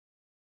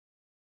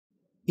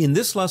In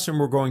this lesson,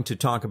 we're going to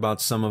talk about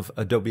some of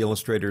Adobe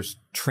Illustrator's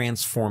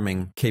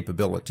transforming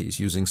capabilities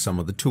using some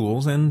of the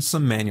tools and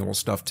some manual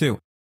stuff too.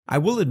 I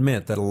will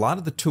admit that a lot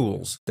of the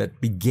tools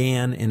that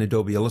began in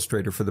Adobe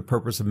Illustrator for the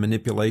purpose of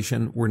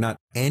manipulation were not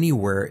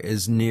anywhere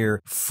as near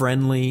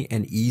friendly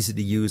and easy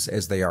to use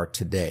as they are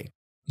today. It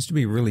used to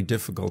be really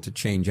difficult to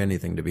change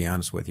anything, to be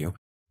honest with you.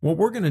 What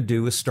we're going to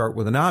do is start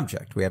with an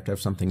object. We have to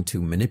have something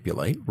to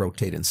manipulate,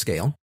 rotate, and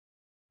scale.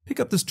 Pick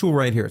up this tool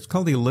right here. It's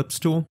called the Ellipse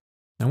tool.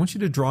 I want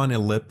you to draw an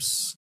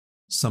ellipse,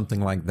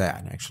 something like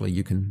that. Actually,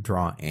 you can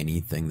draw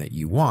anything that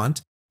you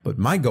want, but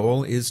my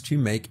goal is to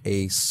make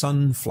a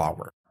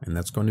sunflower, and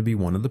that's going to be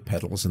one of the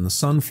petals in the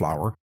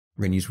sunflower.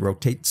 We're going to use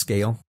rotate,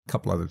 scale, a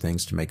couple other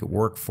things to make it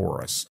work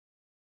for us.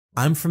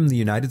 I'm from the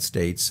United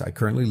States. I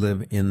currently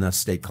live in a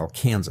state called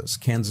Kansas.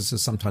 Kansas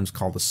is sometimes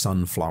called the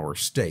sunflower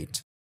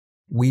state.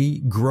 We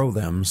grow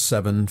them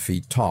 7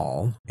 feet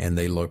tall, and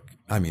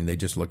they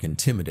just look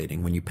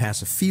intimidating. When you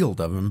pass a field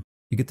of them,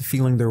 you get the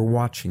feeling they're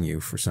watching you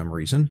for some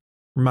reason.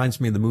 Reminds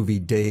me of the movie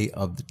Day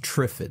of the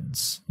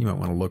Triffids. You might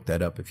want to look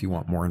that up if you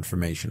want more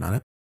information on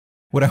it.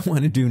 What I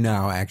want to do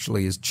now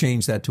actually is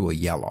change that to a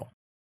yellow.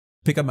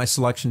 Pick up my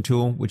selection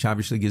tool, which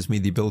obviously gives me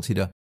the ability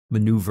to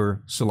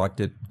maneuver, select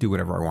it, do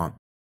whatever I want.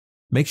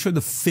 Make sure the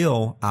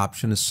fill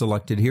option is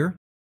selected here.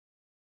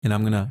 And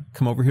I'm going to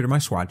come over here to my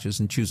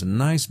swatches and choose a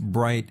nice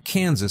bright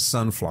Kansas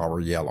sunflower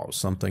yellow,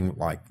 something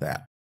like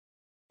that.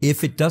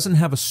 If it doesn't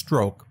have a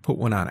stroke, put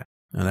one on it.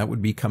 And that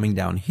would be coming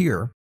down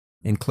here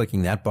and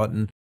clicking that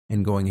button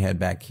and going ahead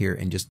back here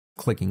and just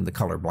clicking the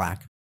color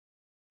black.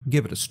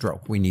 Give it a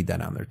stroke. We need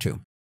that on there too.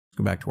 Let's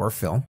go back to our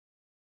fill.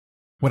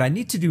 What I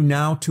need to do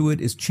now to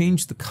it is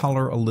change the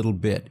color a little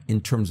bit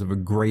in terms of a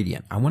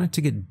gradient. I want it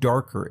to get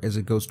darker as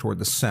it goes toward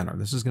the center.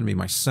 This is going to be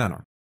my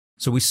center.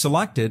 So we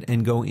select it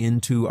and go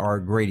into our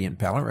gradient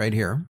palette right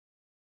here.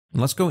 And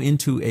let's go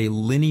into a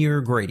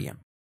linear gradient.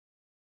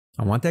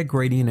 I want that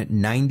gradient at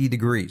 90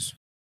 degrees.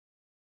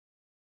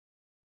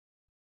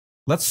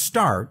 Let's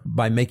start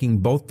by making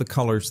both the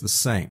colors the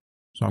same.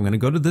 So I'm going to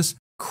go to this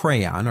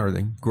crayon or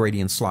the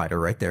gradient slider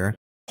right there.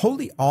 Hold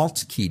the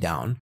Alt key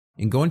down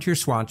and go into your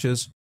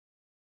swatches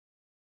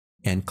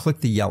and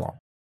click the yellow.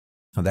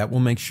 Now that will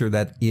make sure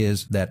that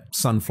is that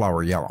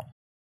sunflower yellow.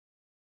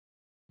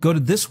 Go to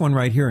this one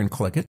right here and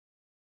click it.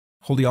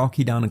 Hold the Alt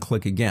key down and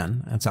click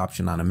again. That's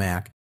option on a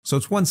Mac. So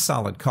it's one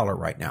solid color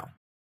right now.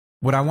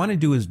 What I want to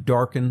do is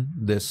darken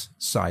this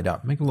side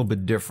up, make it a little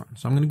bit different.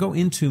 So I'm going to go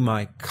into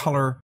my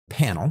color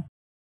panel.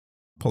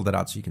 Pull that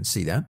out so you can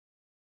see that.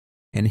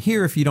 And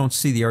here, if you don't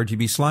see the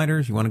RGB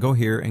sliders, you want to go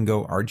here and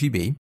go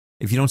RGB.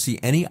 If you don't see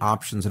any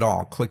options at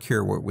all, click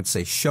here where it would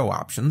say Show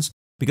Options.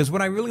 Because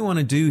what I really want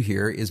to do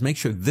here is make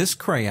sure this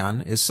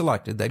crayon is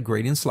selected, that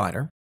gradient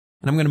slider.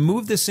 And I'm going to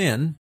move this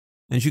in.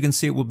 As you can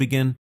see, it will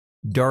begin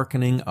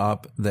darkening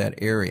up that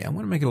area. I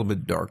want to make it a little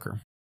bit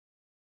darker.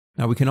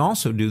 Now we can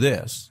also do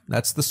this.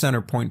 That's the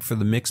center point for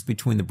the mix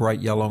between the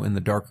bright yellow and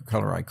the darker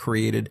color I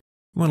created.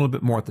 If you want a little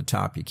bit more at the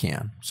top, you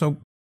can. So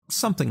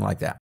something like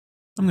that.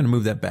 I'm going to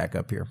move that back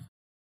up here.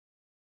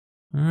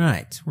 All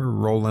right, we're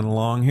rolling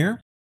along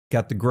here.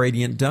 Got the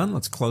gradient done.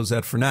 Let's close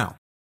that for now.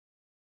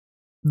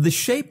 The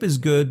shape is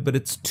good, but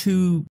it's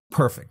too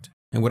perfect.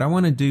 And what I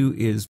want to do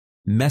is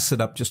mess it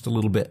up just a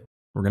little bit.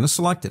 We're going to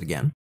select it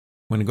again.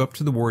 I'm going to go up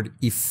to the word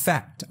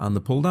Effect on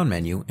the pull-down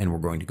menu, and we're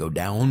going to go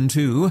down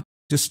to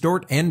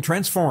Distort and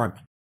Transform.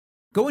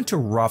 Go into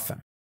Roughen.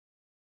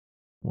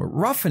 What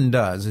Roughen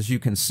does, as you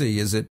can see,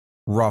 is it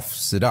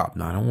roughs it up.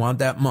 Now, I don't want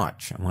that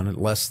much. I want it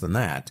less than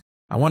that.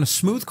 I want to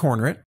smooth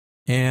corner it.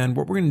 And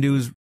what we're going to do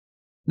is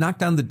knock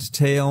down the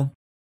detail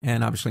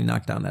and obviously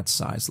knock down that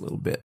size a little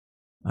bit.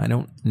 I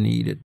don't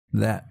need it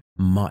that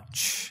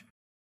much.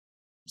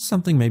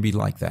 Something maybe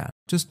like that.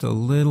 Just a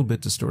little bit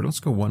distorted. Let's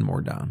go one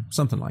more down.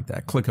 Something like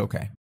that. Click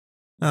OK.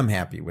 I'm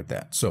happy with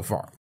that so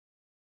far.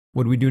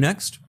 What do we do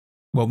next?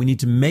 Well, we need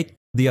to make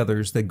the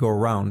others that go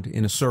around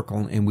in a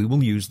circle, and we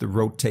will use the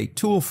Rotate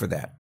tool for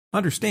that.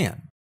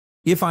 Understand,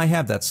 if I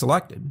have that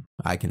selected,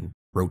 I can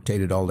rotate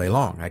it all day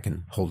long. I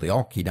can hold the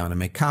Alt key down and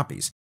make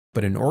copies.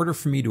 But in order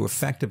for me to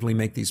effectively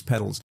make these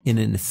petals in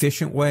an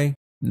efficient way,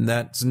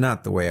 that's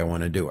not the way I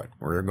want to do it.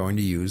 We're going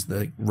to use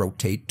the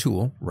Rotate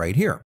tool right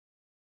here.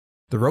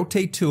 The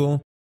Rotate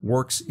tool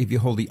works if you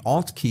hold the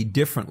Alt key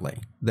differently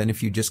than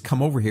if you just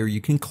come over here.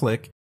 You can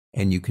click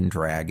and you can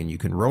drag and you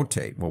can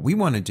rotate. What we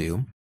want to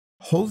do,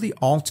 hold the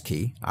Alt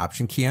key,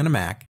 Option key on a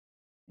Mac,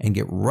 and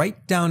get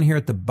right down here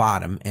at the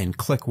bottom and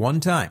click one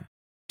time.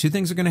 Two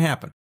things are going to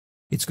happen.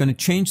 It's going to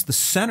change the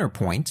center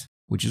point,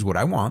 which is what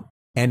I want,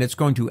 and it's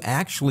going to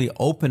actually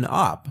open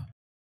up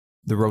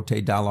the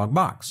Rotate dialog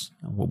box.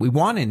 Now, what we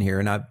want in here,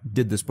 and I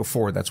did this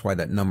before, that's why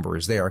that number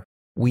is there,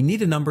 we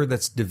need a number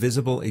that's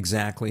divisible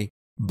exactly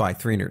by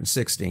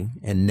 360,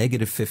 and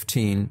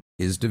 -15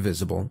 is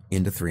divisible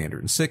into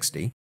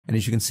 360. And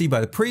as you can see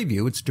by the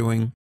preview, it's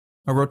doing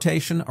a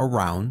rotation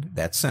around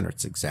that center.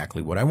 It's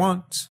exactly what I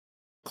want.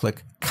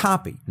 Click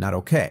Copy, not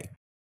OK.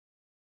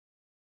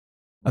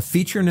 A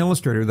feature in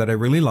Illustrator that I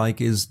really like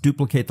is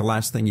duplicate the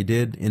last thing you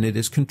did, and it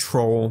is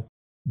Control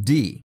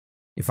D.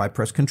 if I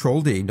press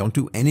Control D, don't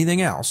do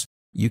anything else,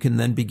 you can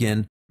then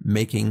begin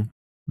making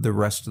the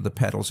rest of the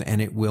petals,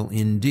 and it will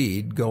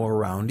indeed go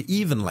around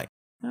evenly.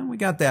 And we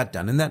got that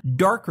done. And that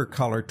darker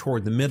color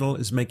toward the middle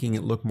is making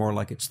it look more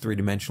like it's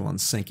three-dimensional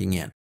and sinking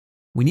in.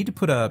 We need to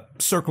put a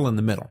circle in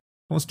the middle.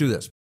 Let's do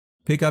this.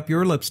 Pick up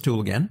your ellipse tool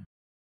again.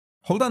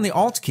 Hold on the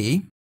Alt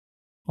key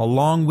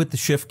along with the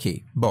Shift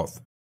key,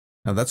 both.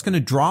 Now that's going to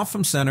draw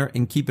from center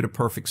and keep it a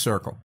perfect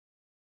circle.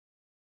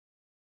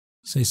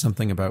 Say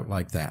something about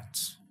like that,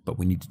 but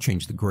we need to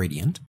change the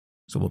gradient.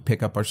 So we'll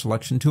pick up our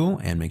selection tool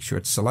and make sure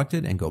it's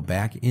selected and go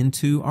back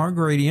into our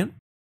gradient.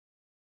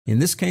 In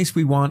this case,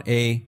 we want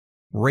a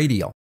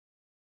radial.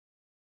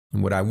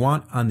 And what I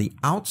want on the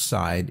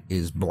outside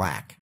is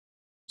black.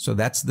 So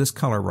that's this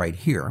color right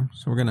here.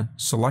 So we're going to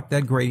select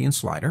that gradient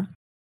slider,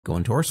 go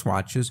into our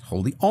swatches,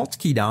 hold the Alt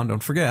key down,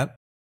 don't forget,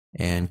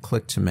 and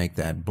click to make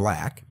that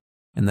black.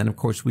 And then, of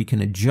course, we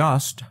can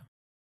adjust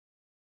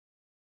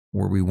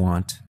where we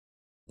want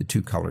the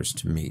two colors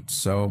to meet.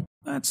 So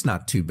that's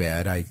not too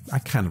bad. I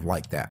kind of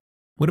like that.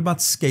 What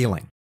about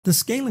scaling? The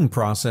scaling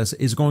process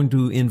is going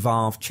to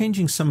involve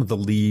changing some of the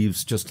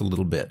leaves just a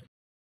little bit.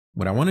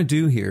 What I want to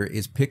do here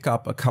is pick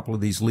up a couple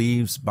of these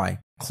leaves by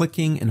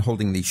clicking and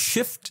holding the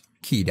Shift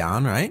key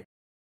down, right?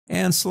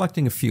 And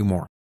selecting a few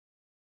more.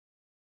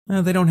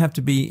 Now, they don't have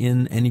to be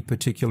in any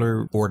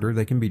particular order.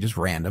 They can be just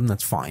random.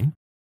 That's fine.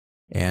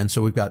 And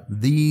so we've got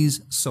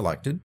these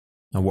selected.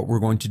 Now what we're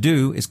going to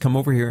do is come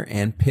over here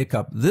and pick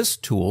up this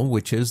tool,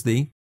 which is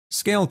the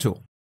Scale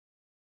tool.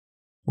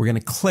 We're going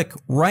to click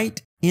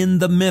right in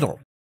the middle.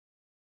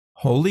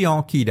 Hold the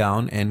Alt key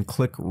down and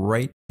click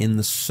right in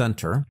the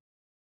center.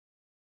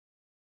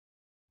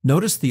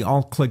 Notice the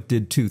Alt click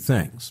did two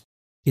things.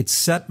 It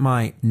set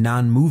my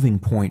non-moving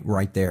point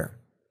right there.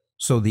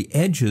 So the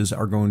edges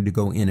are going to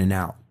go in and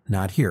out,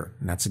 not here.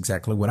 And that's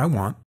exactly what I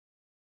want.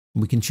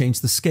 We can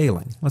change the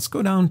scaling. Let's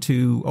go down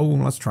to,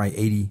 let's try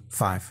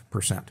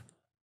 85%.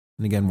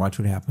 And again, watch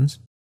what happens.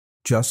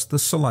 Just the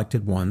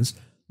selected ones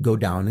go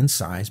down in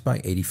size by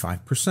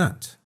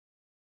 85%.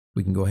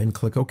 We can go ahead and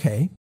click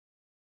OK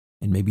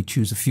and maybe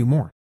choose a few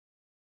more.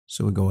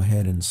 So we go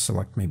ahead and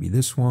select maybe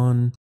this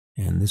one,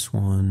 and this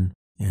one,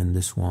 and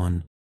this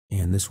one,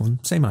 and this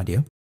one. Same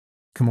idea.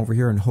 Come over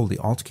here and hold the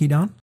Alt key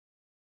down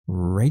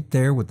right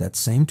there with that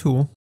same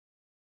tool.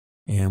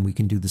 And we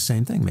can do the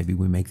same thing. Maybe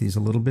we make these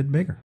a little bit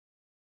bigger.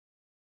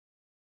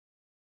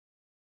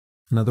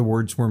 In other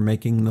words, we're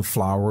making the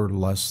flower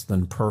less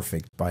than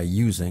perfect by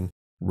using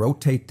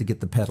rotate to get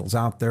the petals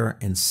out there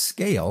and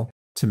scale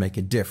to make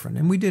it different.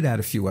 And we did add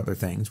a few other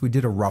things. We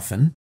did a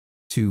roughen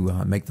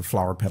to make the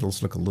flower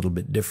petals look a little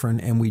bit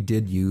different. And we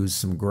did use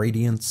some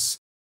gradients,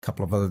 a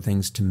couple of other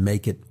things to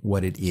make it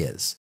what it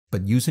is.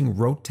 But using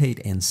rotate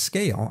and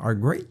scale are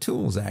great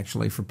tools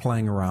actually for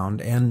playing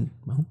around and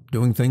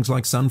doing things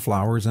like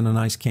sunflowers in a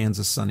nice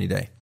Kansas sunny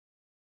day.